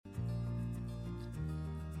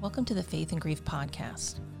Welcome to the Faith and Grief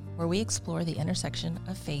podcast, where we explore the intersection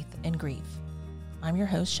of faith and grief. I'm your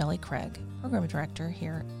host, Shelley Craig, Program Director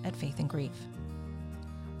here at Faith and Grief.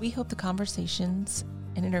 We hope the conversations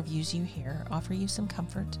and interviews you hear offer you some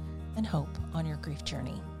comfort and hope on your grief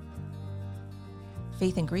journey.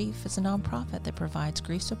 Faith and Grief is a nonprofit that provides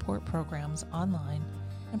grief support programs online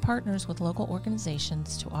and partners with local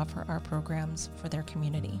organizations to offer our programs for their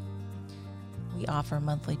community. We offer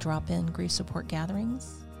monthly drop-in grief support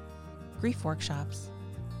gatherings, grief workshops,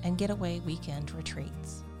 and getaway weekend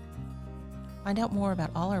retreats. Find out more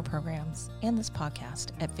about all our programs and this podcast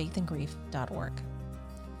at faithandgrief.org.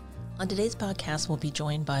 On today's podcast, we'll be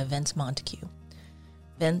joined by Vince Montague.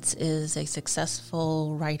 Vince is a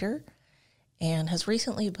successful writer and has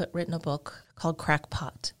recently written a book called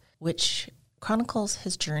Crackpot, which chronicles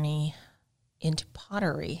his journey into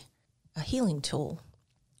pottery, a healing tool,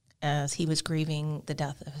 as he was grieving the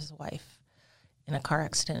death of his wife in a car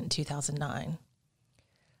accident in 2009.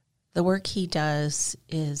 The work he does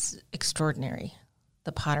is extraordinary.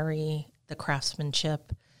 The pottery, the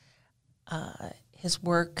craftsmanship, his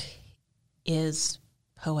work is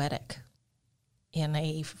poetic in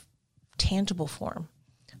a tangible form,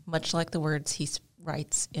 much like the words he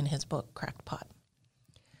writes in his book, Crackpot.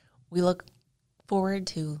 We look forward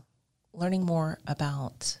to learning more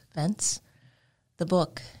about Vince, the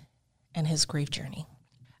book, and his grief journey.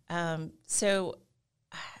 So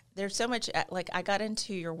there's so much, I got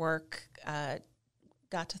into your work,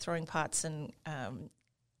 got to throwing pots, and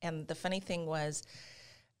the funny thing was,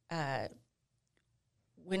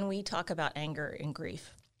 when we talk about anger and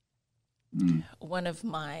grief, one of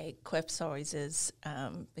my quips always is,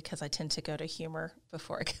 because I tend to go to humor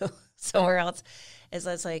before I go somewhere else, is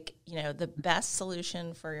I was like, the best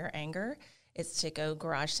solution for your anger is to go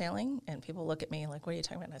garage sailing. And people look at me like, what are you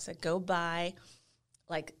talking about? And I said, go buy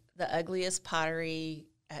like the ugliest pottery,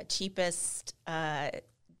 cheapest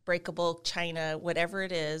breakable china, whatever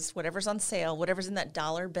it is, whatever's on sale, whatever's in that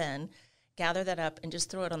dollar bin, gather that up and just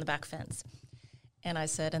throw it on the back fence. And I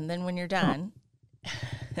said, and then when you're done,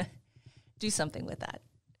 do something with that.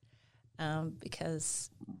 Because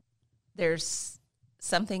there's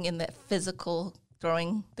something in the physical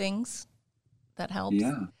throwing things that helps.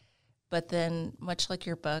 Yeah. But then, much like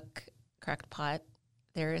your book, Cracked Pot,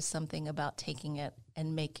 there is something about taking it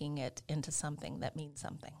and making it into something that means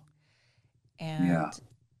something. And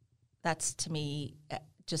that's, to me,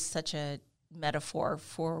 just such a metaphor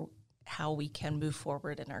for how we can move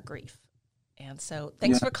forward in our grief. And so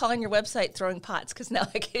thanks for calling your website Throwing Pots, because now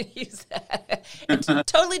I can use that. It's a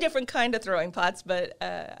totally different kind of throwing pots, but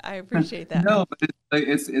I appreciate that. No, but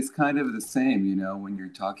it's kind of the same, when you're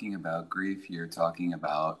talking about grief, you're talking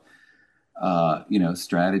about,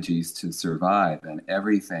 strategies to survive, and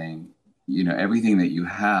everything that you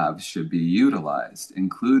have should be utilized,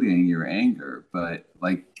 including your anger. But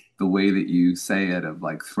like the way that you say it, of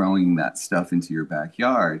like throwing that stuff into your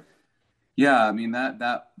backyard. Yeah. I mean,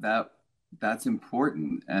 that's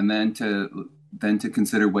important. And then to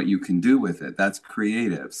consider what you can do with it. That's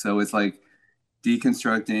creative. So it's like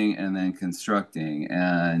deconstructing and then constructing.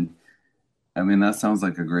 And I mean, that sounds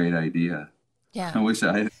like a great idea. Yeah. I wish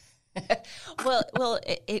I had. Well,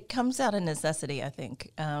 it comes out of necessity, I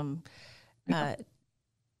think.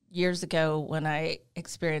 Years ago, when I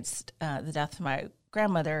experienced the death of my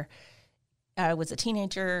grandmother, I was a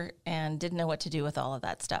teenager and didn't know what to do with all of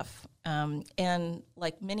that stuff. And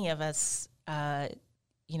like many of us,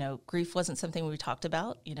 grief wasn't something we talked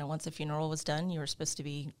about. Once the funeral was done, you were supposed to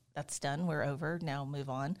be, that's done, we're over, now move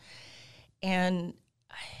on. And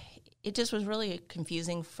it just was really a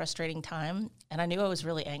confusing, frustrating time. And I knew I was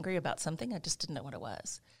really angry about something. I just didn't know what it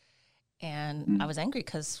was. And I was angry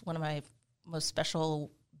because one of my most special,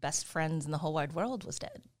 best friends in the whole wide world was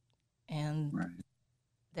dead. And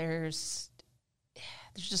there's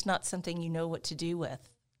just not something you know what to do with.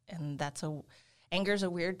 And anger's a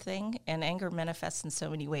weird thing. And anger manifests in so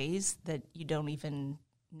many ways that you don't even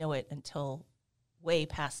know it until way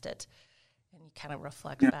past it. And you kind of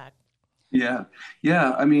reflect back. Yeah.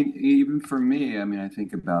 Yeah. I mean, even for me, I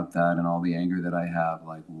think about that and all the anger that I have,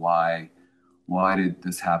 like why did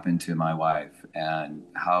this happen to my wife, and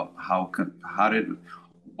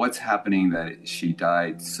what's happening that she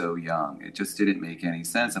died so young? It just didn't make any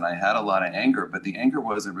sense. And I had a lot of anger, but the anger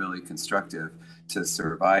wasn't really constructive to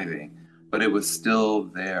surviving, but it was still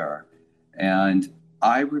there. And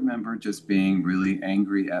I remember just being really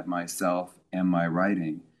angry at myself and my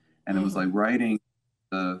writing. And it was like writing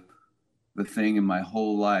the thing in my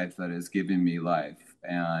whole life that has given me life,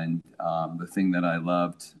 and the thing that I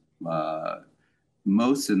loved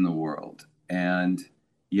most in the world. And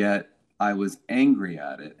yet I was angry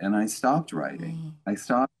at it and I stopped writing. Mm. I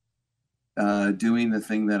stopped doing the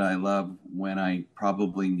thing that I love when I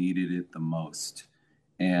probably needed it the most.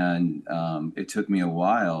 And it took me a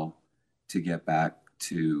while to get back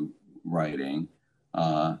to writing.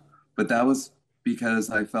 But that was because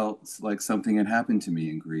I felt like something had happened to me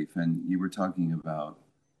in grief. And you were talking about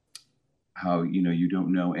how, you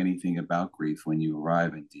don't know anything about grief when you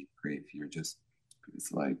arrive in deep grief.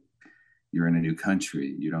 It's like you're in a new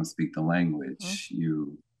country. You don't speak the Mm. language.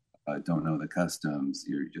 You don't know the customs.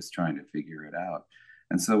 You're just trying to figure it out.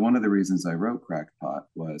 And so one of the reasons I wrote Crackpot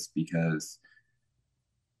was because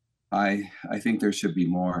I think there should be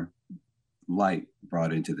more light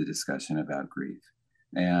brought into the discussion about grief.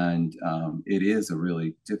 And it is a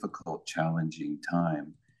really difficult, challenging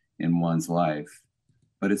time in one's life,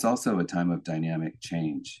 but it's also a time of dynamic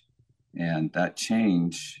change. And that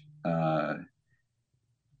change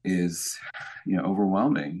is,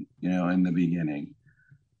 overwhelming, in the beginning.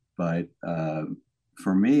 But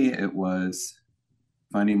for me, it was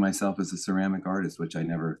finding myself as a ceramic artist, which I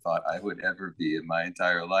never thought I would ever be in my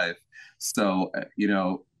entire life. So,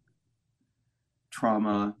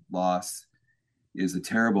 trauma, loss is a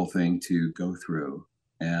terrible thing to go through.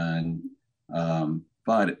 And,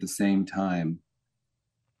 but at the same time,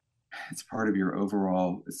 it's part of your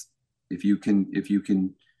overall, if you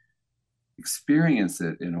can experience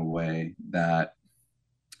it in a way that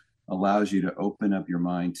allows you to open up your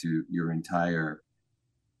mind to your entire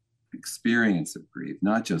experience of grief,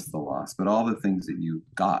 not just the loss, but all the things that you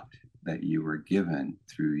got, that you were given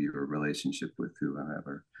through your relationship with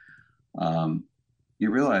whoever. You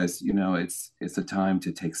realize, it's a time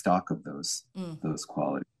to take stock of those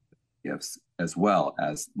quality gifts as well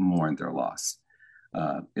as mourn their loss.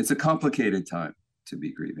 It's a complicated time to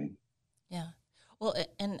be grieving. Yeah. Well,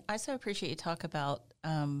 and I so appreciate you talk about,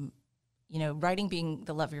 writing being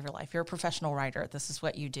the love of your life. You're a professional writer. This is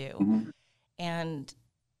what you do. Mm-hmm. And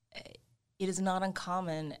it is not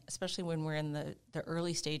uncommon, especially when we're in the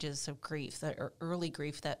early stages of grief, the early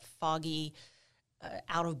grief, that foggy,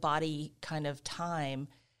 out-of-body kind of time,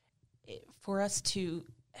 for us to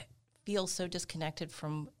feel so disconnected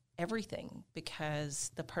from everything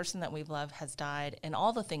because the person that we love has died, and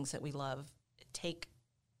all the things that we love take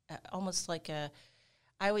almost like I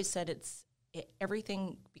always said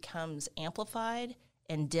everything becomes amplified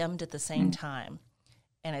and dimmed at the same time.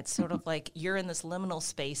 And it's sort of like you're in this liminal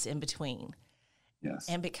space in between. Yes.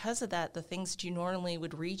 And because of that, the things that you normally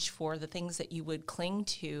would reach for, the things that you would cling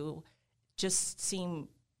to, just seem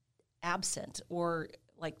absent or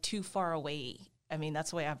like too far away. I mean, that's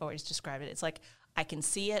the way I've always described it. It's like I can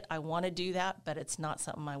see it, I want to do that, but it's not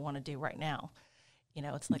something I want to do right now.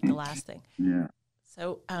 It's like the last thing. Yeah.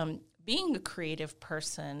 So being a creative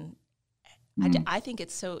person, I think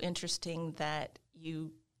it's so interesting that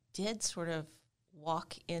you did sort of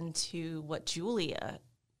walk into what Julia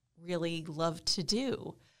really loved to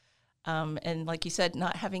do. And like you said,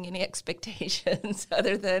 not having any expectations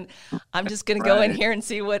other than I'm just going to go in here and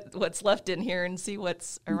see what's left in here and see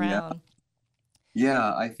what's around.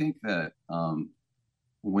 Yeah, I think that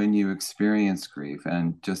when you experience grief,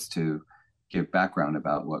 and just to give background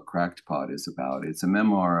about what Crackpot is about, it's a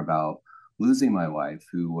memoir about losing my wife,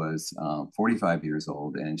 who was 45 years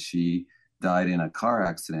old, and she died in a car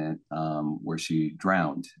accident where she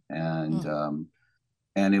drowned.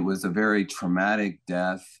 And it was a very traumatic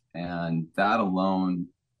death. And that alone,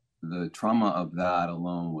 the trauma of that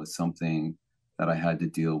alone was something that I had to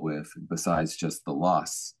deal with besides just the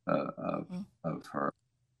loss of her.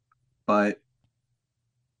 But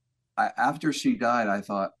after she died, I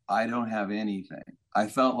thought, I don't have anything. I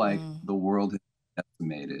felt like the world had been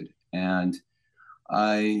decimated. And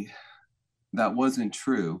that wasn't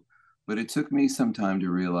true, but it took me some time to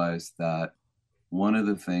realize that one of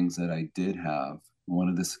the things that I did have, one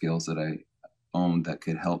of the skills that I owned that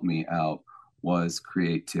could help me out, was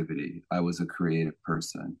creativity. I was a creative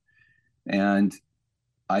person. And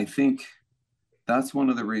I think that's one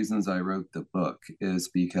of the reasons I wrote the book, is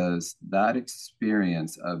because that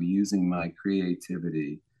experience of using my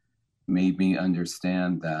creativity made me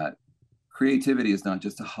understand that creativity is not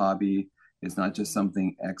just a hobby. It's not just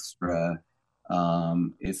something extra.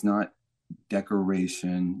 It's not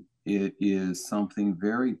decoration. It is something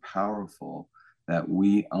very powerful that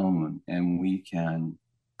we own and we can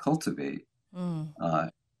cultivate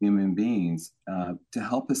human beings to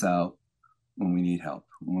help us out when we need help,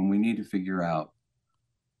 when we need to figure out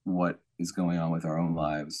what is going on with our own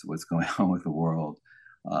lives, what's going on with the world.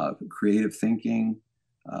 Creative thinking,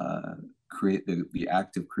 the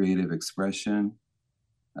act of creative expression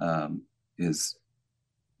is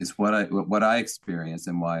what I experienced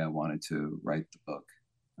and why I wanted to write the book.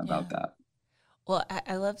 about that. Well,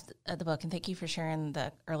 I love the book, and thank you for sharing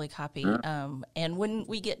the early copy. Sure. And when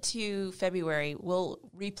we get to February, we'll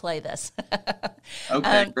replay this.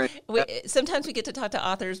 Okay, great. Sometimes we get to talk to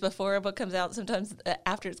authors before a book comes out, sometimes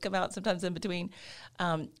after it's come out, sometimes in between.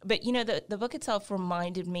 But, you know, the book itself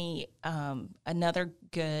reminded me another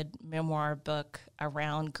good memoir book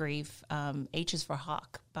around grief, H is for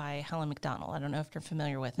Hawk by Helen McDonald. I don't know if you're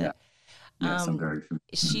familiar with it. Yes, I'm very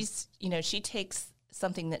familiar. She takes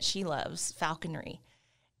something that she loves, falconry,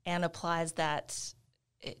 and applies that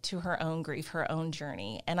to her own grief, her own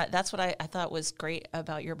journey. And that's what I thought was great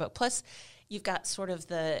about your book. Plus, you've got sort of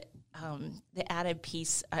the added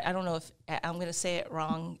piece. I don't know if I'm going to say it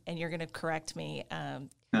wrong, and you're going to correct me.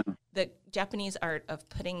 The Japanese art of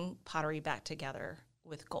putting pottery back together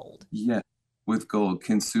with gold. Yeah, with gold,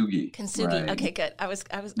 kintsugi. Kintsugi. Right. Okay, good. I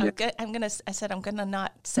said I'm gonna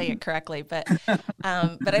not say it correctly, but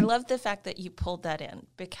I love the fact that you pulled that in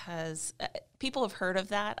because people have heard of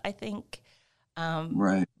that, I think,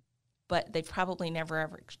 right. But they've probably never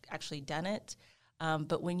ever actually done it.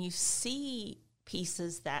 But when you see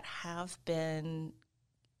pieces that have been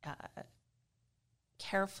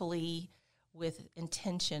carefully, with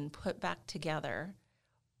intention, put back together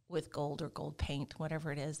with gold or gold paint,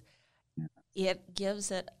 whatever it is, it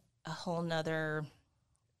gives it a whole nother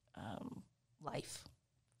life,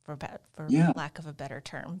 for lack of a better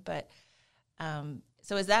term. But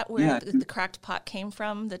so is that where the Cracked Pot came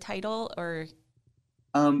from, the title, or?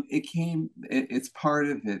 It's part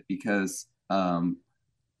of it because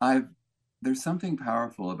there's something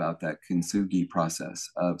powerful about that kintsugi process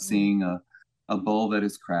of seeing a bowl that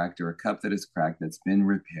is cracked or a cup that is cracked that's been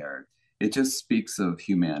repaired. It just speaks of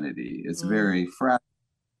humanity. It's very fragile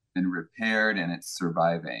and repaired, and it's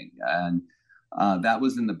surviving. And that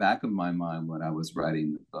was in the back of my mind when I was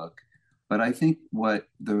writing the book. But I think what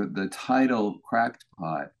the title Cracked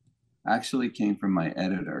Pot actually came from my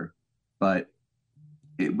editor, but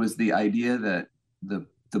it was the idea that the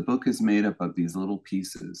book is made up of these little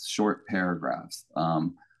pieces, short paragraphs,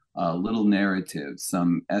 little narratives,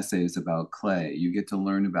 some essays about clay. You get to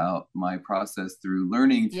learn about my process through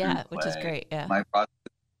learning through clay, which is great. Yeah, my process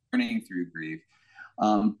learning through grief.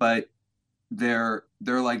 But they're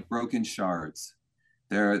like broken shards.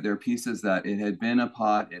 They're pieces that it had been a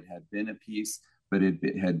pot, it had been a piece, but it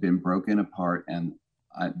had been broken apart. And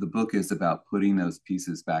the book is about putting those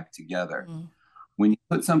pieces back together. When you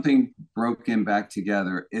put something broken back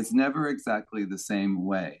together, it's never exactly the same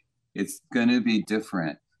way. It's going to be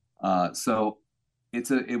different. So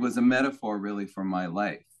it was a metaphor really for my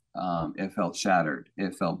life. It felt shattered.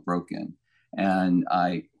 It felt broken. And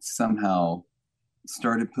I somehow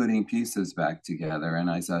started putting pieces back together. And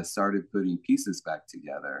as I started putting pieces back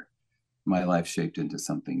together, my life shaped into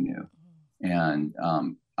something new. And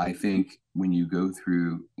I think when you go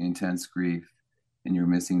through intense grief and you're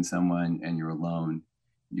missing someone and you're alone,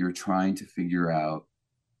 you're trying to figure out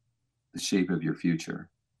the shape of your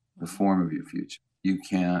future, the form of your future. You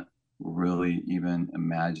can't really even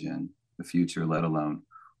imagine the future, let alone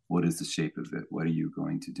what is the shape of it? What are you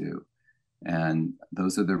going to do? And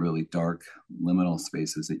those are the really dark liminal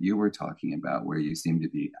spaces that you were talking about, where you seem to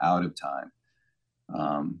be out of time.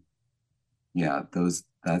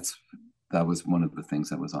 That was one of the things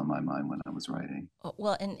that was on my mind when I was writing.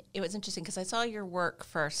 Well, and it was interesting because I saw your work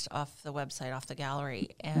first off the website, off the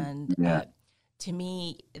gallery, and to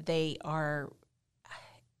me, they are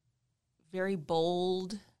very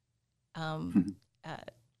bold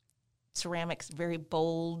ceramics, very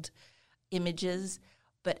bold images,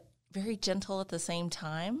 but very gentle at the same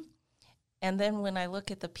time. And then when I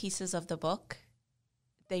look at the pieces of the book,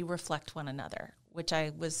 they reflect one another, which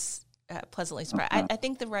I was pleasantly surprised. I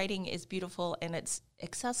think the writing is beautiful and it's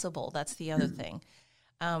accessible. That's the other thing.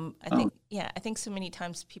 I think so many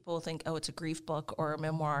times people think, oh, it's a grief book or a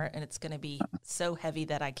memoir and it's going to be so heavy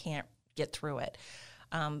that I can't get through it.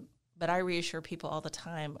 But I reassure people all the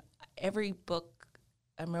time, every book,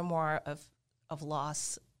 a memoir of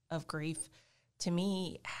loss, of grief, to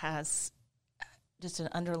me has just an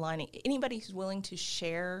underlining. Anybody who's willing to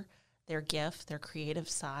share their gift, their creative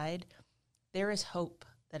side, there is hope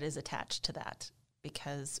that is attached to that,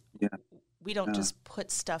 because we don't just put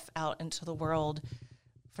stuff out into the world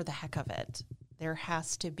for the heck of it. There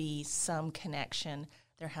has to be some connection.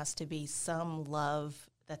 There has to be some love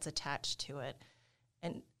that's attached to it.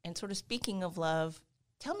 And sort of speaking of love,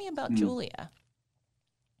 tell me about Julia.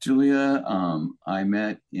 Julia, I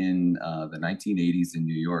met in the 1980s in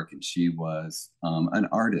New York, and she was an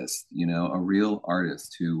artist, a real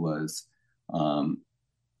artist who was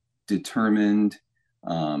determined,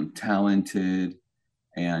 talented,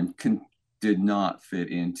 and did not fit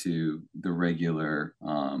into the regular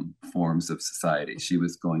forms of society. She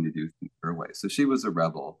was going to do things her way. So she was a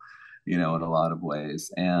rebel, in a lot of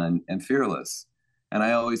ways, and fearless. And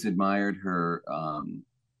I always admired her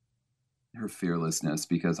fearlessness,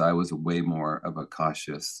 because I was way more of a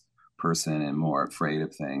cautious person and more afraid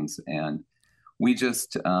of things. And we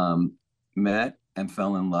just met and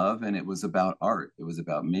fell in love, and it was about art. It was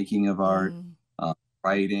about making of art,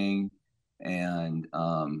 writing, and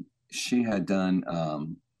she had done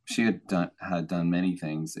many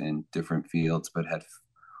things in different fields, but had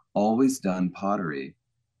always done pottery.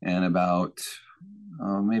 And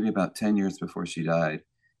maybe about 10 years before she died,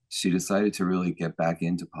 she decided to really get back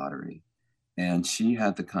into pottery. And she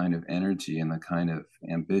had the kind of energy and the kind of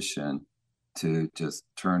ambition to just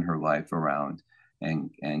turn her life around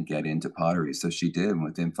and get into pottery. So she did. And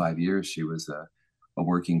within 5 years, she was a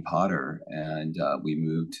working potter. And we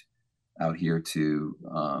moved out here to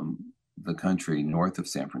the country north of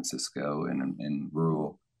San Francisco in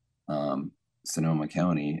rural Sonoma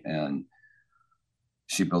County. And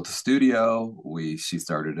she built a studio. She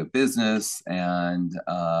started a business, and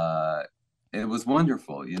it was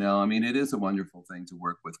wonderful. I mean, it is a wonderful thing to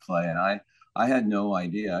work with clay. And I had no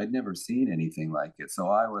idea. I'd never seen anything like it. So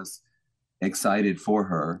I was excited for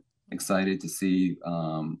her, excited to see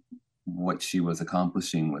what she was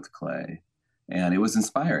accomplishing with clay. And it was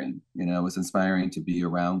inspiring. It was inspiring to be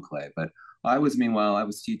around clay. But meanwhile, I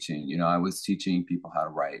was teaching. I was teaching people how to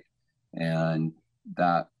write. And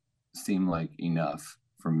that seemed like enough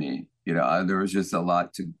for me. There was just a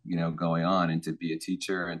lot to, going on, and to be a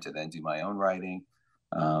teacher and to then do my own writing.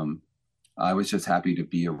 I was just happy to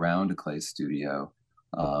be around a clay studio.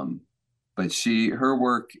 But her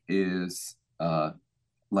work is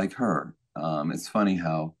like her. It's funny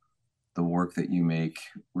how the work that you make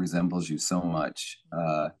resembles you so much.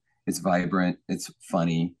 It's vibrant, it's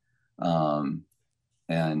funny, and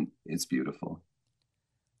it's beautiful.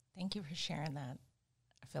 Thank you for sharing that.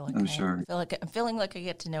 I feel like sure. I'm feeling like I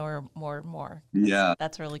get to know her more and more. Yeah,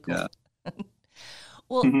 that's really cool. Yeah.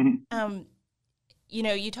 Well,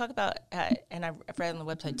 you talk about, and I've read on the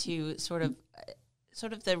website too, sort of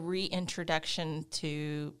the reintroduction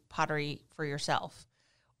to pottery for yourself,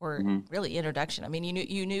 or really introduction. I mean,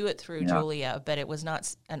 you knew it through Julia, but it was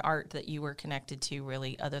not an art that you were connected to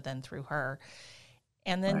really, other than through her.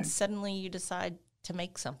 And then suddenly you decide to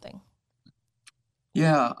make something.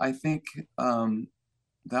 Yeah, I think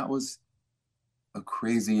that was a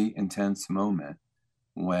crazy, intense moment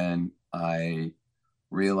when I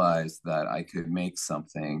realized that I could make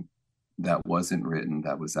something that wasn't written,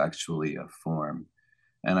 that was actually a form.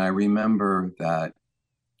 And I remember that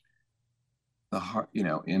the heart,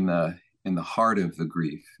 in the heart of the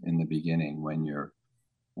grief, in the beginning, when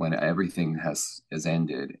everything has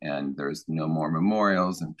ended and there's no more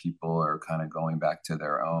memorials and people are kind of going back to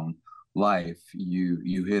their own life,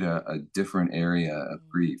 you hit a different area of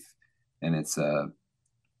grief. And it's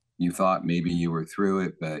you thought maybe you were through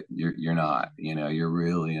it, but you're not. You're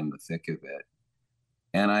really in the thick of it.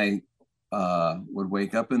 And I would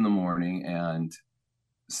wake up in the morning and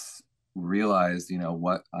realize,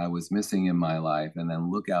 what I was missing in my life, and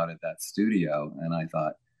then look out at that studio, and I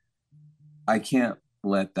thought, I can't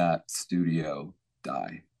let that studio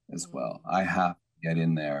die as well. I have to get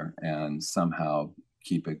in there and somehow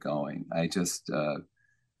keep it going. I just that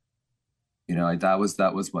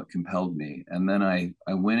was what compelled me. And then I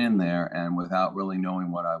went in there, and without really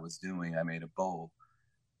knowing what I was doing, I made a bowl.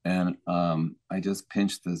 And I just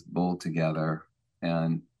pinched this bowl together,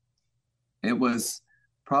 and it was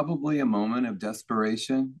probably a moment of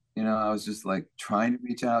desperation. I was just like trying to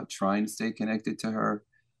reach out, trying to stay connected to her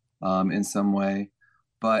in some way.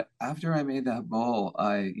 But after I made that bowl,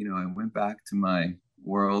 I went back to my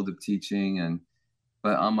world of teaching,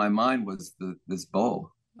 but on my mind was this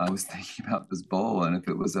bowl. I was thinking about this bowl, and if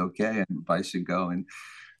it was okay, and if I should go and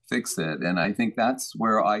fix it. And I think that's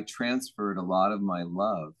where I transferred a lot of my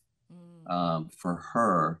love for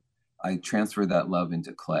her. I transferred that love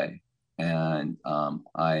into clay, and I'm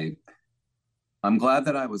glad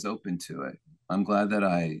that I was open to it. I'm glad that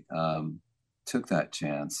I took that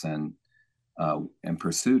chance and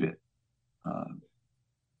pursued it,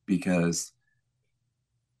 because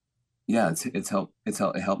it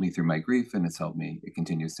helped me through my grief, and it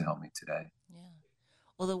continues to help me today. Yeah.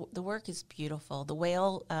 Well, the work is beautiful. The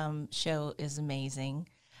whale show is amazing.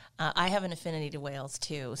 I have an affinity to whales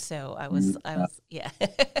too, so I was yeah.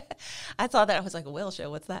 I saw that, I was like, a whale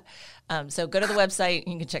show, what's that? So go to the website,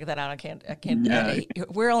 you can check that out. I can't. Yeah.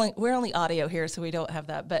 We're only audio here, so we don't have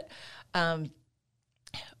that. But I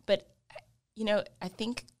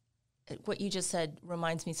think what you just said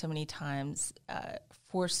reminds me so many times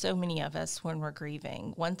for so many of us when we're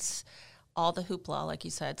grieving. Once all the hoopla, like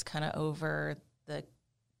you said, it's kind of over, the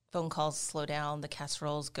phone calls slow down, the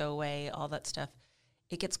casseroles go away, all that stuff,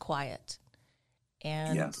 it gets quiet.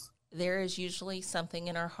 And Yes. there is usually something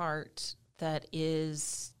in our heart that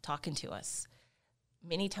is talking to us.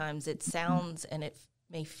 Many times it sounds and it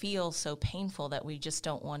may feel so painful that we just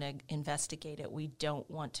don't want to investigate it. We don't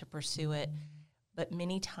want to pursue it. But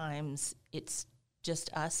many times it's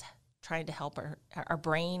just us trying to help. Our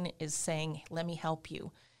brain is saying, let me help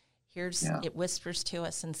you. It whispers to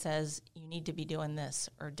us and says, you need to be doing this,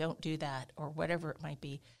 or don't do that, or whatever it might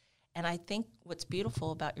be. And I think what's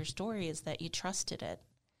beautiful about your story is that you trusted it.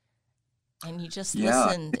 And you just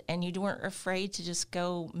listened, and you weren't afraid to just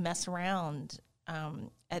go mess around.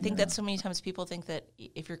 I think that so many times people think that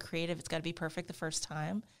if you're creative, it's got to be perfect the first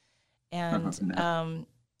time. And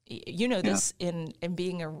you know this in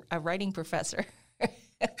being a writing professor.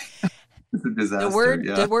 It's a disaster.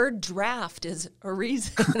 The word draft is a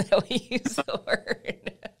reason that we use the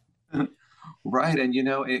word. Right. And,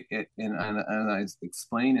 and I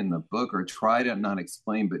explain in the book, or try to not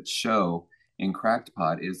explain, but show in Cracked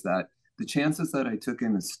Pot, is that the chances that I took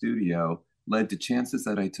in the studio led to chances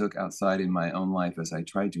that I took outside in my own life as I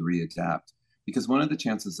tried to readapt. Because one of the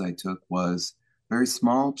chances I took was a very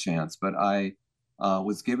small chance, but I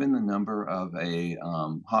was given the number of a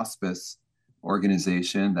hospice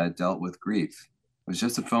organization that dealt with grief. It was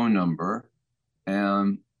just a phone number.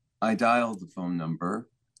 And I dialed the phone number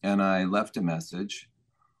and I left a message.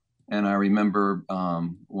 And I remember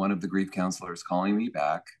one of the grief counselors calling me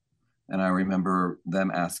back. And I remember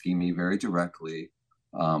them asking me very directly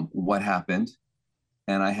what happened.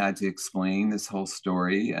 And I had to explain this whole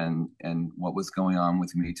story and what was going on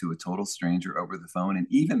with me to a total stranger over the phone. And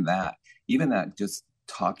even that, just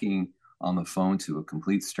talking on the phone to a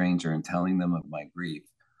complete stranger and telling them of my grief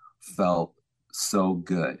felt so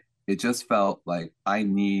good. It just felt like I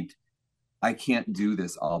can't do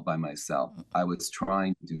this all by myself. I was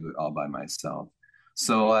trying to do it all by myself.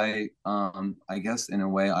 So I guess in a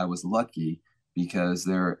way I was lucky, because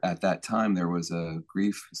at that time there was a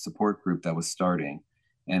grief support group that was starting,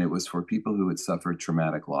 and it was for people who had suffered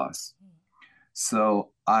traumatic loss.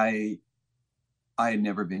 So I had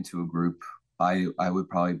never been to a group. I would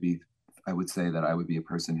say that I would be a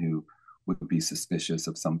person who would be suspicious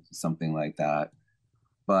of something like that.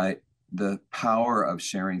 But the power of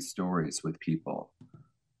sharing stories with people,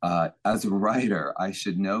 as a writer, I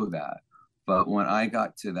should know that. But when I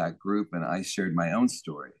got to that group and I shared my own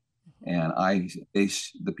story, and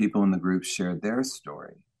the people in the group shared their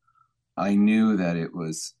story, I knew that it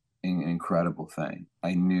was an incredible thing.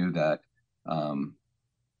 I knew that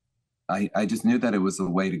I just knew that it was the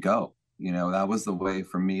way to go. That was the way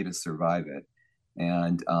for me to survive it.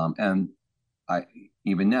 And I,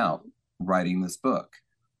 even now, writing this book,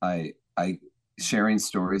 I sharing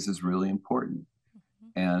stories is really important.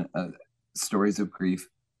 And stories of grief,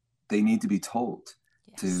 they need to be told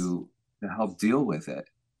to help deal with it.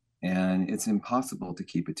 And it's impossible to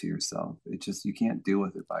keep it to yourself. You can't deal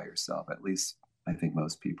with it by yourself. At least I think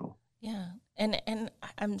most people. Yeah. And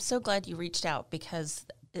I'm so glad you reached out, because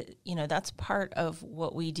that's part of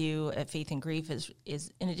what we do at Faith and Grief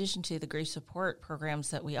is in addition to the grief support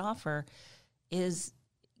programs that we offer, is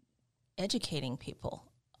educating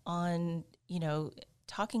people on,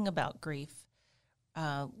 talking about grief,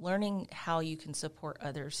 learning how you can support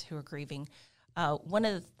others who are grieving. One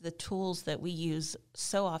of the tools that we use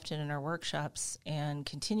so often in our workshops and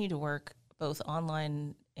continue to work both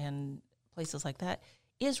online and places like that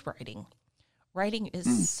is writing. Writing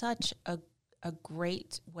is such a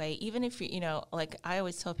great way, even if like I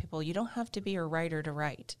always tell people, you don't have to be a writer to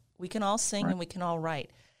write. We can all sing and we can all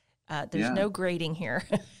write. There's no grading here.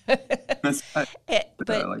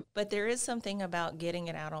 But there is something about getting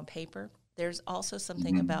it out on paper. There's also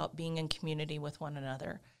something about being in community with one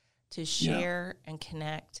another, to share and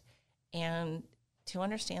connect, and to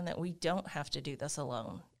understand that we don't have to do this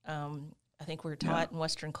alone. I think we're taught in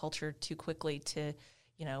Western culture too quickly to,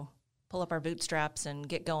 pull up our bootstraps and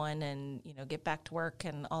get going and, get back to work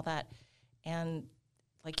and all that. And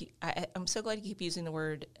I'm so glad you keep using the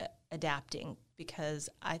word adapting, because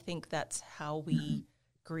I think that's how we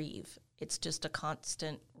grieve. It's just a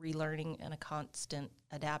constant relearning and a constant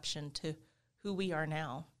adaptation to who we are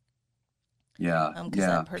now. Yeah. Because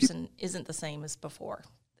that person isn't the same as before.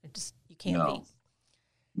 You can't be.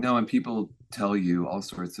 No, and people tell you all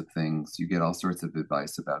sorts of things. You get all sorts of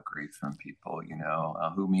advice about grief from people,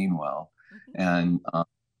 who mean well, and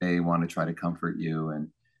they want to try to comfort you, and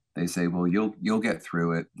they say, "Well, you'll get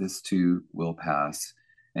through it. This too will pass."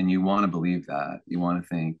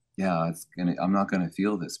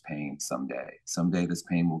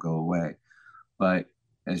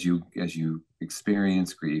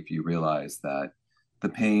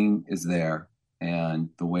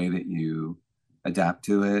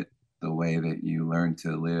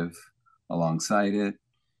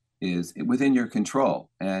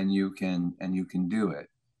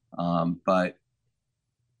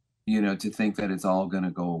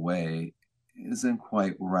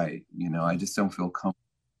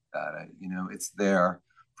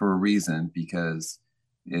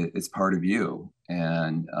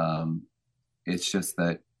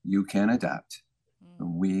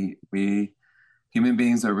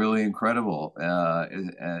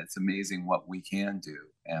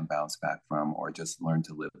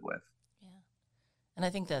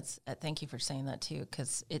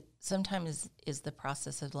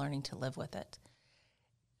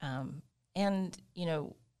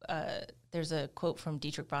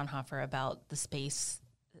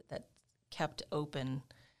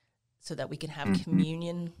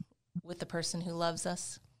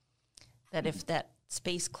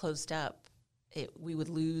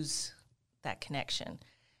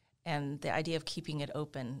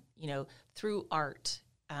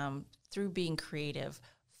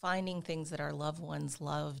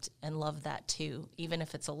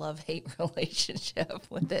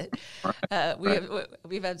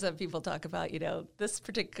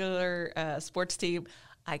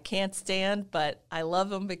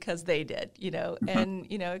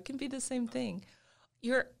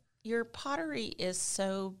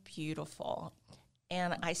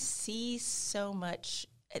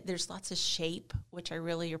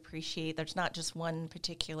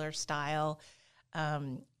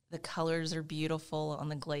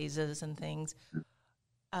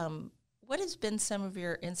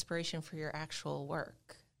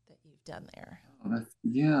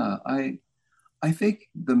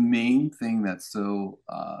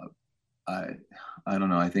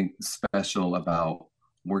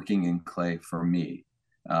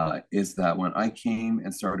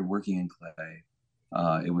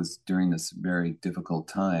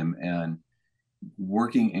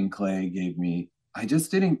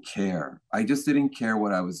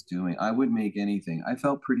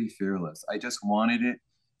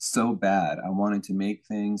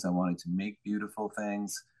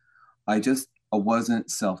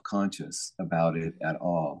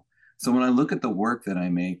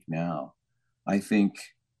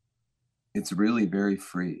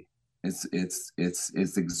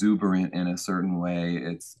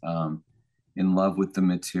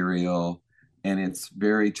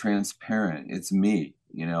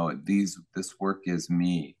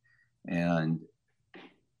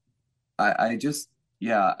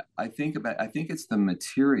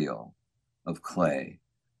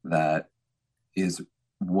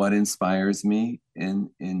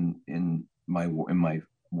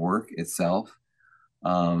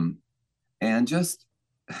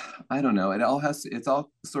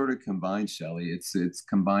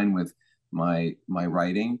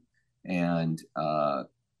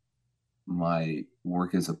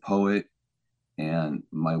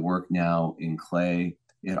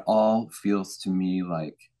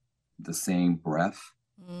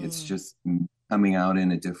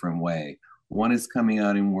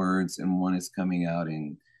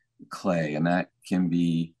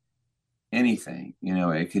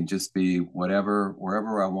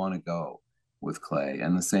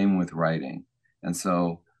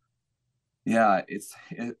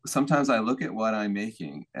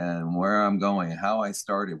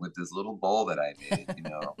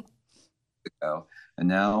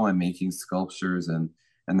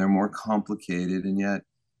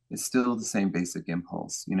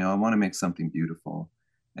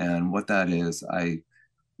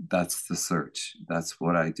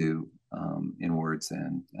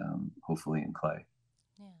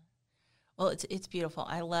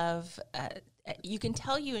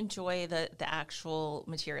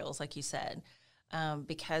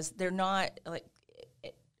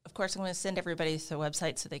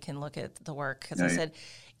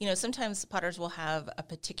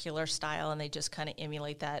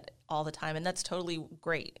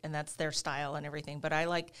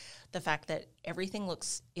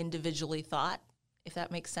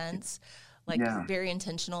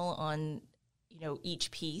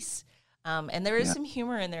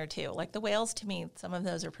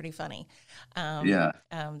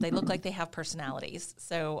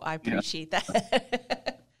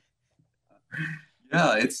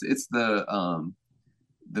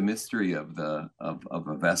 the mystery of of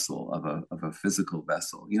a vessel, of a physical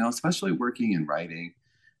vessel. You know, especially working in writing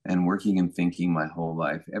and working and thinking my whole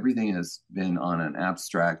life, everything has been on an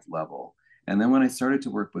abstract level. And then when I started to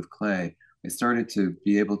work with clay, I started to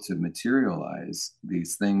be able to materialize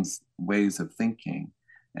these things, ways of thinking,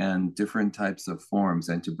 and different types of forms,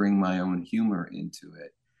 and to bring my own humor into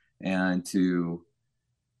it, and to,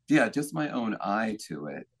 yeah, just my own eye to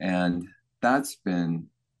it. And that's been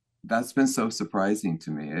so surprising to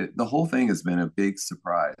me. The whole thing has been a big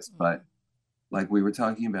surprise, but like we were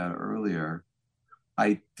talking about earlier,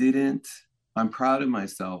 I didn't, I'm proud of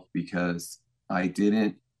myself because I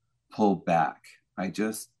didn't pull back. I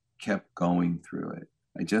just kept going through it.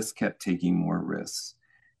 I just kept taking more risks,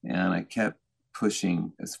 and I kept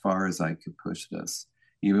pushing as far as I could push this.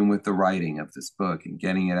 Even with the writing of this book and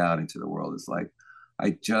getting it out into the world, is like,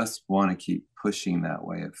 I just want to keep pushing that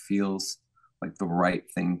way. It feels like the right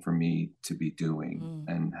thing for me to be doing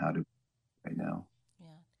and how to right now. Yeah.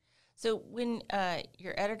 So when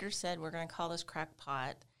your editor said we're going to call this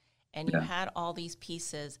Crackpot, and you Yeah. had all these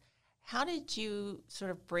pieces, how did you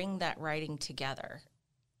sort of bring that writing together?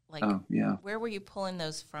 Like, Oh, yeah. where were you pulling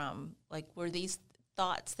those from? Like, were these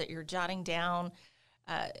thoughts that you're jotting down,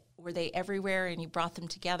 were they everywhere and you brought them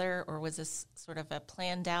together, or was this sort of a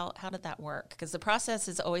planned out? How did that work? Because the process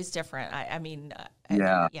is always different. I mean,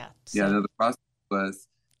 Yeah. yeah. Yeah. So, No,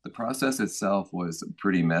 the process itself was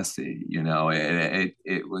pretty messy. You know,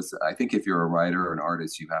 it was, I think if you're a writer or an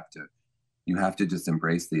artist, you have to just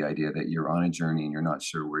embrace the idea that you're on a journey and you're not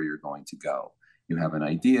sure where you're going to go. You have an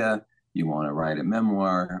idea, you want to write a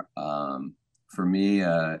memoir. For me,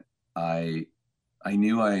 I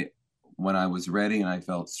knew when I was ready and I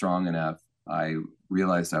felt strong enough, I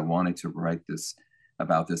realized I wanted to write this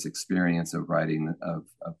about this experience of writing, of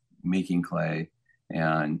making clay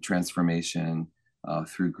and transformation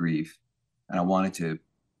through grief. And I wanted to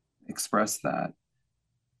express that.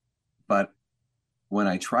 But when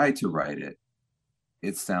I tried to write it,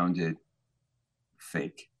 it sounded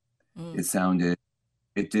fake. mm, It sounded,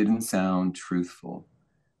 it didn't sound truthful.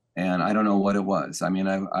 And I don't know what it was. I mean,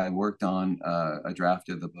 I worked on a draft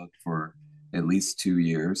of the book for at least 2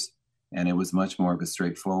 years, and it was much more of a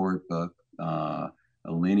straightforward book, a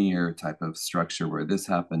linear type of structure where this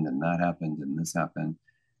happened and that happened and this happened.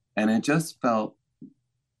 And it just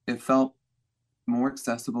it felt more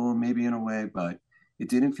accessible, maybe in a way, but it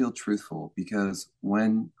didn't feel truthful, because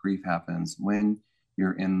when grief happens, when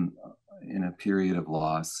you're in a period of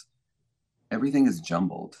loss, everything is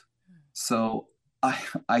jumbled. So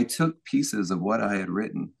I took pieces of what I had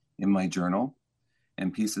written in my journal,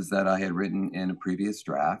 and pieces that I had written in a previous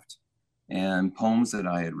draft, and poems that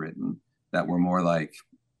I had written that were more like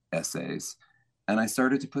essays. And I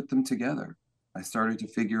started to put them together. I started to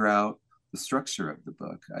figure out the structure of the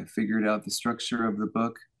book. I figured out the structure of the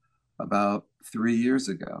book about 3 years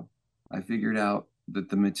ago. I figured out that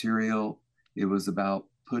the material, it was about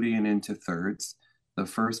putting it into thirds. The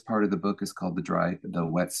first part of the book is called the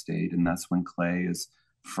wet state, and that's when clay is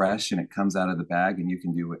fresh and it comes out of the bag, and you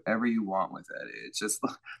can do whatever you want with it. It's just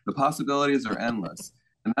the possibilities are endless.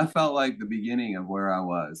 And that felt like the beginning of where I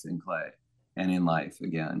was in clay and in life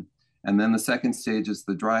again. And then the second stage is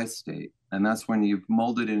the dry state. And that's when you've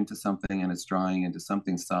molded it into something and it's drying into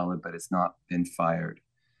something solid, but it's not been fired.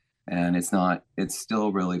 And it's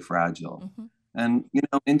still really fragile. mm-hmm. And, you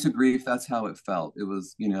know, into grief, that's how it felt. It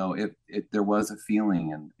was, you know, there was a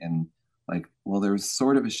feeling, and like, well, there's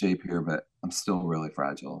sort of a shape here, but I'm still really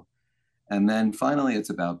fragile. And then finally, it's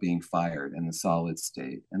about being fired in the solid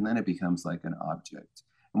state. And then it becomes like an object.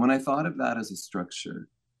 And when I thought of that as a structure,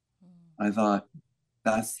 I thought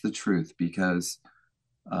that's the truth, because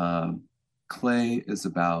clay is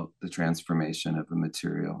about the transformation of a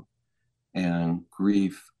material. And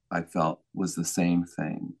grief, I felt, was the same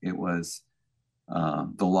thing. It was,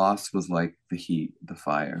 the loss was like the heat, the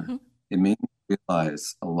fire. Mm-hmm. It made me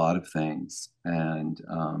realize a lot of things. And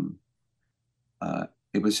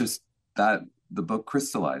it was just that the book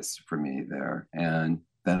crystallized for me there. And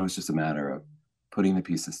then it was just a matter of putting the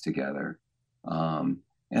pieces together.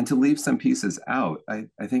 And to leave some pieces out, I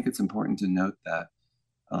think it's important to note that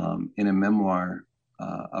in a memoir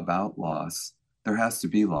about loss, there has to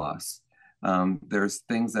be loss. There's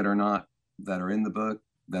things that are in the book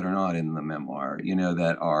that are not in the memoir, you know,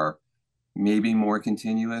 that are maybe more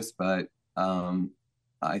continuous, but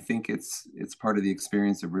I think it's part of the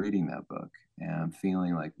experience of reading that book and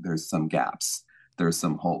feeling like there's some gaps, there's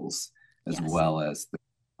some holes, as Yes. well as the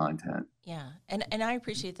content. Yeah, and I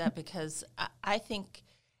appreciate that, because I think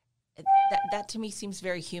that to me seems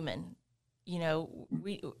very human.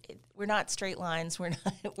 we're not straight lines.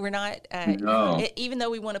 We're not No. even though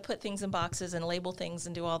we want to put things in boxes and label things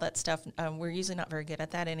and do all that stuff. We're usually not very good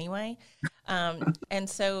at that anyway. And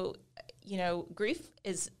so, grief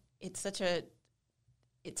it's such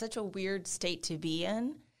a weird state to be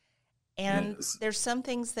in. And Yes. there's some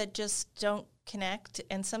things that just don't connect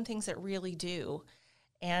and some things that really do.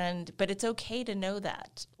 But it's okay to know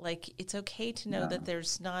that. Like, it's okay to know that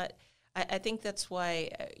there's not. I think that's why,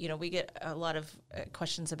 we get a lot of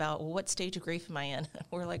questions about, well, what stage of grief am I in?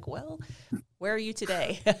 We're like, well, where are you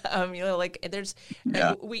today? There's,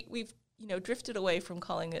 we've, drifted away from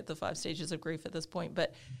calling it the 5 stages of grief at this point,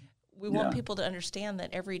 but we want people to understand that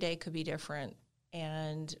every day could be different.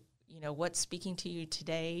 And, what's speaking to you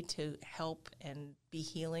today to help and be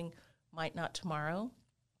healing might not tomorrow.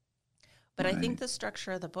 But I think the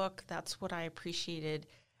structure of the book, that's what I appreciated.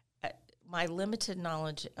 My limited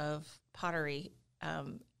knowledge of pottery,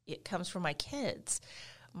 it comes from my kids.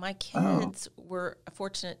 My kids were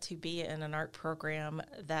fortunate to be in an art program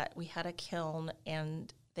that we had a kiln,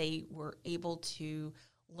 and they were able to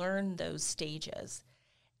learn those stages.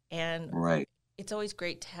 And it's always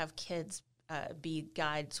great to have kids be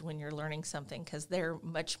guides when you're learning something, because they're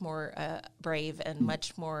much more brave and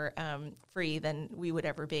much more free than we would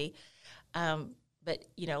ever be. But,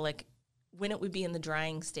 like when it would be in the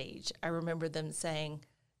drying stage, I remember them saying,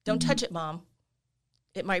 "Don't touch it, Mom.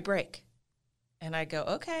 It might break." And I go,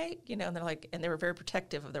 "Okay." And they're like, and they were very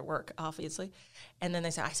protective of their work, obviously. And then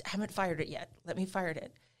they say, "I haven't fired it yet. Let me fire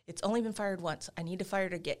it. It's only been fired once. I need to fire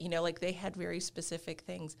it again." Like they had very specific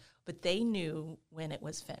things, but they knew when it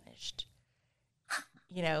was finished.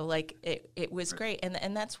 Like it was great.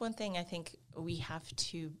 And that's one thing I think we have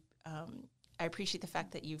to, I appreciate the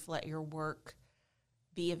fact that you've let your work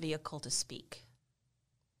be a vehicle to speak.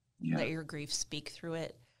 Let your grief speak through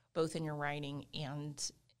it, both in your writing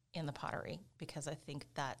and in the pottery, because I think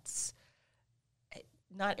that's,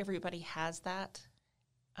 not everybody has that.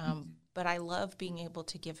 But I love being able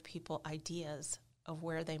to give people ideas of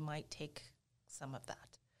where they might take some of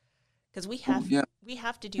that. Because we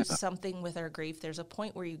have to do something with our grief. There's a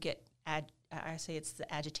point where you get, I say it's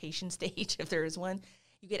the agitation stage, if there is one.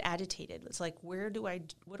 You get agitated. It's like, what do I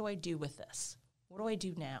do with this? What do I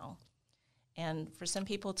do now? And for some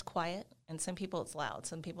people it's quiet, and some people it's loud.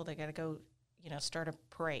 Some people, they got to go, start a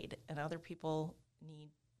parade, and other people need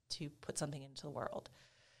to put something into the world.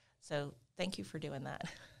 So thank you for doing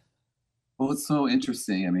that. Well, it's so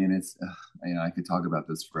interesting. I mean, it's, I could talk about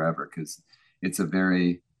this forever, because it's a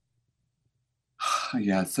very,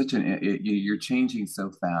 it's such you're changing so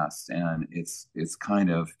fast, and it's kind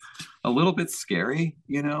of a little bit scary,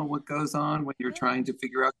 what goes on when you're trying to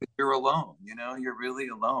figure out that you're alone. You're really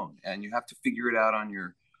alone, and you have to figure it out on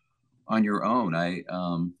your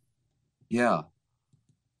own. Yeah.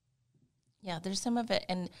 Yeah, there's some of it,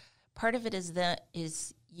 and part of it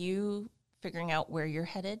is you figuring out where you're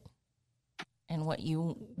headed and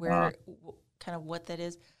kind of what that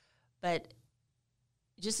is. But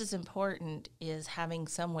just as important is having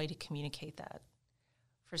some way to communicate that.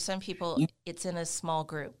 For some people, it's in a small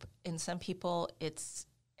group. In some people, it's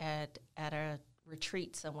at a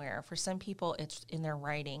retreat somewhere. For some people, it's in their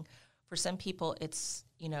writing. For some people, it's,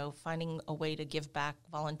 finding a way to give back,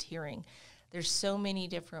 volunteering. There's so many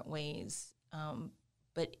different ways.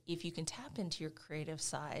 But if you can tap into your creative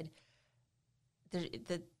side,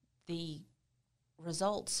 the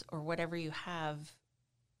results or whatever you have,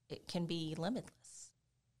 it can be limitless.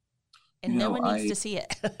 And no one needs to see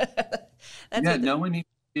it. No one needs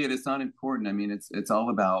to see it. It's not important. I mean, it's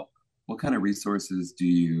all about what kind of resources do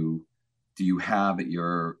you have at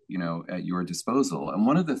your disposal. And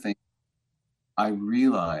one of the things I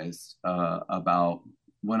realized about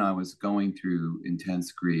when I was going through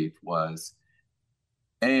intense grief was,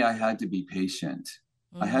 I had to be patient.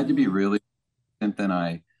 I had to be really patient. Then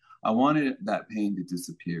I wanted that pain to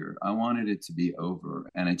disappear. I wanted it to be over,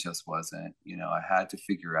 and it just wasn't. I had to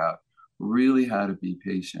figure out really how to be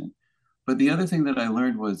patient. But the other thing that I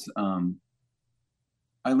learned was,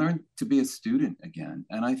 I learned to be a student again.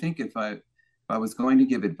 And I think if I was going to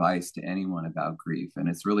give advice to anyone about grief, and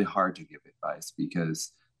it's really hard to give advice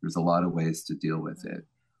because there's a lot of ways to deal with it,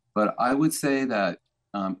 but I would say that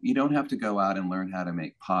you don't have to go out and learn how to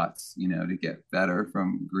make pots, to get better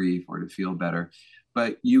from grief or to feel better,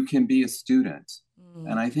 but you can be a student.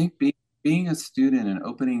 And I think being a student and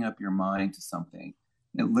opening up your mind to something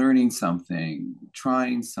and learning something,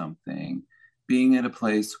 trying something, being at a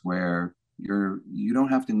place where you don't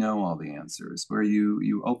have to know all the answers, where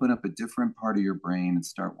you open up a different part of your brain and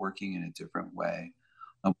start working in a different way,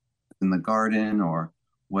 in the garden, or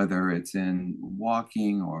whether it's in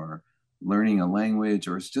walking or learning a language,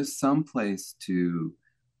 or it's just some place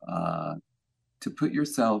uh, to put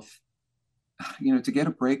yourself, to get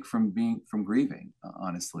a break from grieving.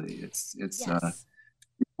 Honestly, it's Yes.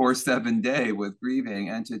 4-7 day with grieving,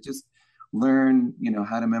 and to just learn,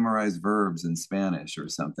 how to memorize verbs in Spanish or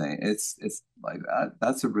something. It's like that.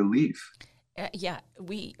 That's a relief. Yeah,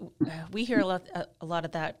 we hear a lot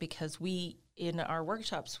of that because we in our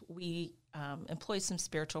workshops we employ some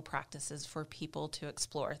spiritual practices for people to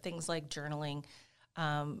explore things like journaling,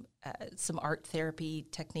 some art therapy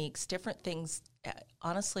techniques, different things.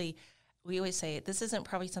 Honestly, we always say this isn't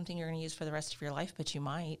probably something you're going to use for the rest of your life, but you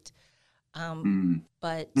might. Mm.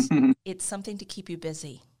 But it's something to keep you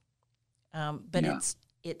busy. But Yeah,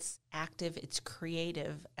 it's active, it's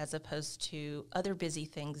creative, as opposed to other busy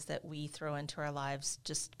things that we throw into our lives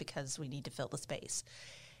just because we need to fill the space.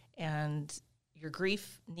 And your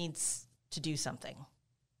grief needs to do something.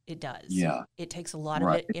 It does. yeah, It takes a lot of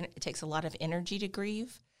right. it. It takes a lot of energy to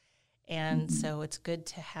grieve, and Mhm. so it's good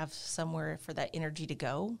to have somewhere for that energy to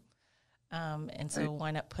go. And Right, so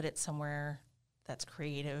why not put it somewhere that's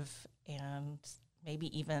creative and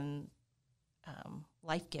maybe even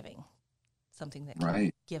life giving? Something that can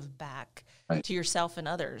right, give back right. to yourself and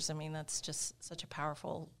others. I mean, that's just such a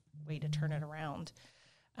powerful way to turn it around.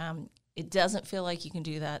 It doesn't feel like you can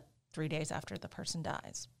do that 3 days after the person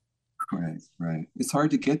dies. Right, right. It's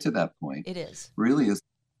hard to get to that point. It is. Really is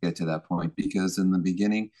to get to that point, because in the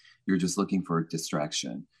beginning you're just looking for a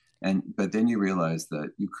distraction. But then you realize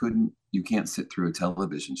that you can't sit through a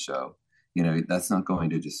television show. That's not going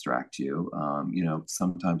to distract you.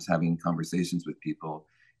 Sometimes having conversations with people,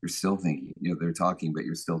 you're still thinking, they're talking, but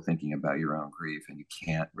you're still thinking about your own grief, and you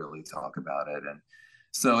can't really talk about it. And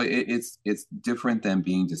so it's different than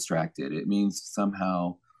being distracted. It means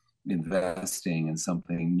somehow investing in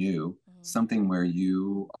something new, Mm-hmm. something where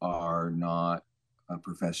you are not a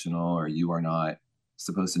professional, or you are not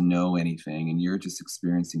supposed to know anything, and you're just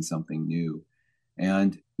experiencing something new.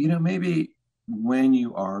 And, maybe when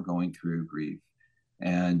you are going through grief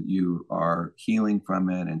and you are healing from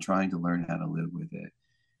it and trying to learn how to live with it,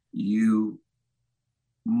 you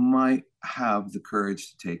might have the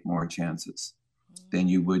courage to take more chances than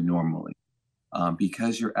you would normally,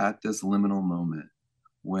 because you're at this liminal moment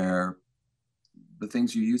where the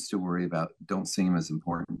things you used to worry about don't seem as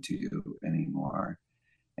important to you anymore.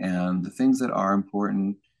 And the things that are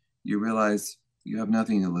important, you realize you have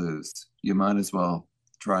nothing to lose. You might as well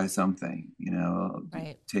try something,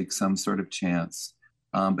 Right. take some sort of chance.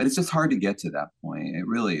 But it's just hard to get to that point. It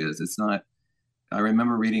really is. It's not, I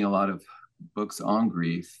remember reading a lot of books on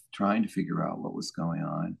grief, trying to figure out what was going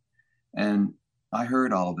on. And I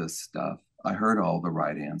heard all this stuff. I heard all the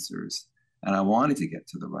right answers. And I wanted to get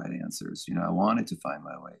to the right answers. I wanted to find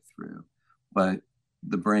my way through. But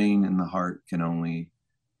the brain and the heart can only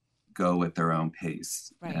go at their own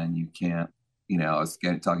pace. Right. And you can't, I was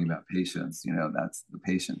talking about patience, that's the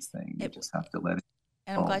patience thing. You It, just have to let it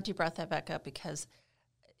and I'm go. glad you brought that back up because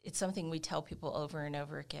it's something we tell people over and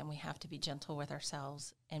over again. We have to be gentle with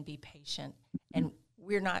ourselves and be patient. And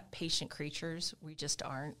we're not patient creatures. We just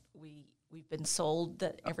aren't. We've been sold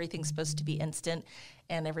that everything's supposed to be instant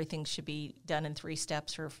and everything should be done in 3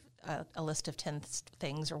 steps or a list of 10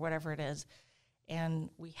 things or whatever it is. And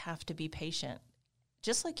we have to be patient,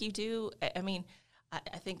 just like you do. I mean,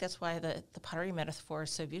 I think that's why the pottery metaphor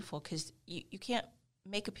is so beautiful because you can't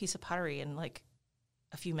make a piece of pottery in like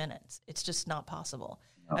a few minutes. It's just not possible.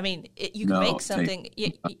 No, I mean, you can no, make something.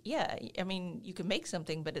 Yeah, I mean, you can make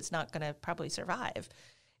something, but it's not going to probably survive.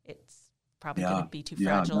 It's probably going yeah, to be too yeah,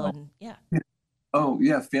 fragile. no. And yeah, Oh,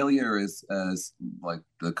 yeah. Failure is like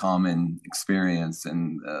the common experience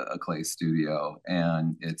in a clay studio,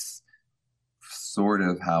 and it's sort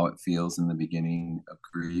of how it feels in the beginning of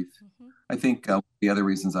grief. hmm I think the other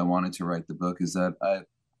reasons I wanted to write the book is that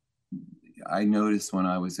I noticed when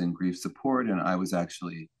I was in grief support, and I was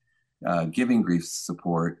actually giving grief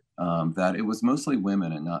support, that it was mostly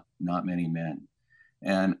women and not many men.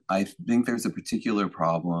 And I think there's a particular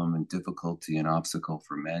problem and difficulty and obstacle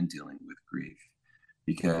for men dealing with grief,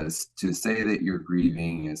 because to say that you're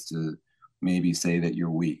grieving is to maybe say that you're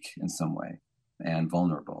weak in some way and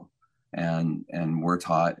vulnerable. And we're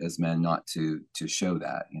taught as men not to show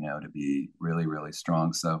that, to be really, really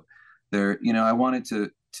strong. So there, I wanted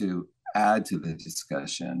to add to the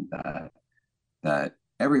discussion that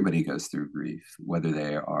everybody goes through grief, whether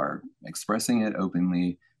they are expressing it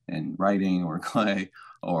openly in writing or clay,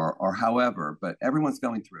 or however, but everyone's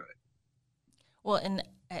going through it. well, and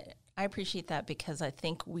I appreciate that because I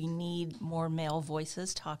think we need more male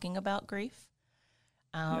voices talking about grief.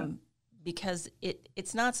 Yeah. Um, because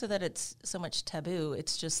it's not so that it's so much taboo.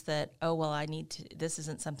 It's just that, oh, well, this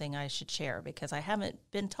isn't something I should share because I haven't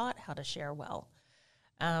been taught how to share well.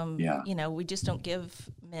 We just don't give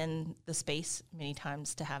men the space many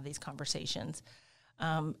times to have these conversations.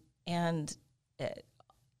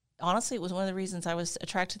 Honestly, it was one of the reasons I was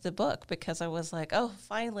attracted to the book, because I was like, oh,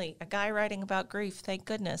 finally, a guy writing about grief, thank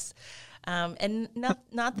goodness. And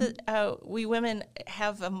not that we women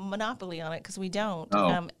have a monopoly on it, because we don't.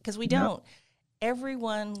 No.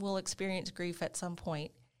 Everyone will experience grief at some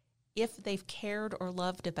point if they've cared or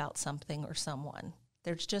loved about something or someone.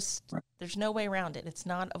 There's no way around it. It's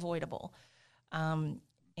not avoidable.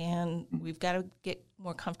 And we've got to get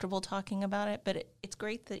more comfortable talking about it. But it's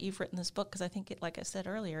great that you've written this book, because I think, like I said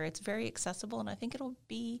earlier, it's very accessible, and I think it'll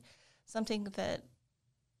be something that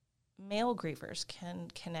male grievers can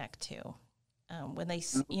connect to. When they,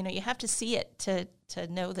 you have to see it to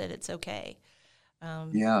know that it's okay. I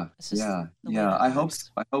hope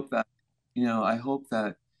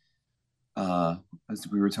that as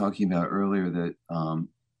we were talking about earlier, that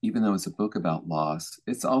even though it's a book about loss,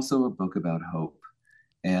 it's also a book about hope.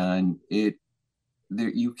 And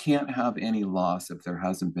you can't have any loss if there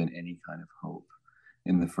hasn't been any kind of hope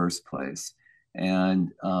in the first place.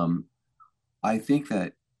 And I think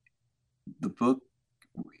that the book,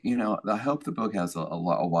 I hope the book has a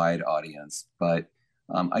wide audience, but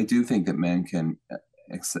I do think that men can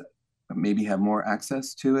maybe have more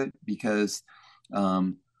access to it, because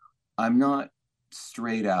I'm not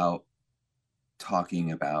straight out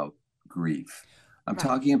talking about grief. I'm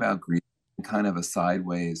talking about grief in kind of a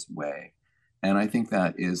sideways way. And I think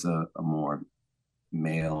that is a more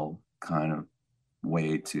male kind of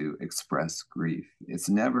way to express grief. It's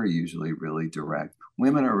never usually really direct.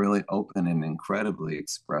 Women are really open and incredibly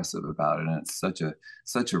expressive about it. And it's such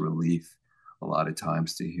a relief a lot of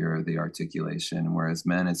times to hear the articulation, whereas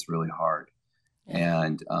men, it's really hard. Yeah.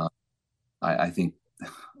 And I think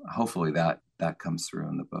hopefully that comes through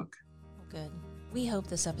in the book. Good. We hope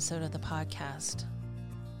this episode of the podcast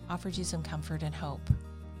offered you some comfort and hope.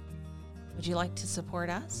 Would you like to support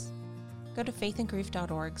us? Go to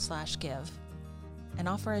faithandgrief.org/give and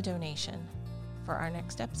offer a donation for our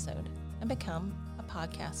next episode and become a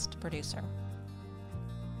podcast producer.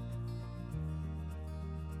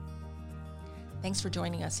 Thanks for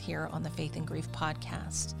joining us here on the Faith and Grief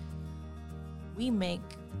podcast. We make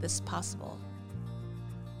this possible.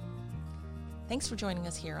 Thanks for joining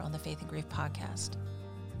us here on the Faith and Grief podcast.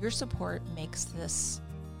 Your support makes this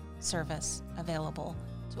service available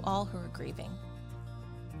to all who are grieving.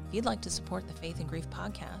 If you'd like to support the Faith and Grief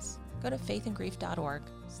podcast, go to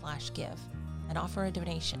faithandgrief.org/give and offer a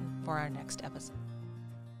donation for our next episode.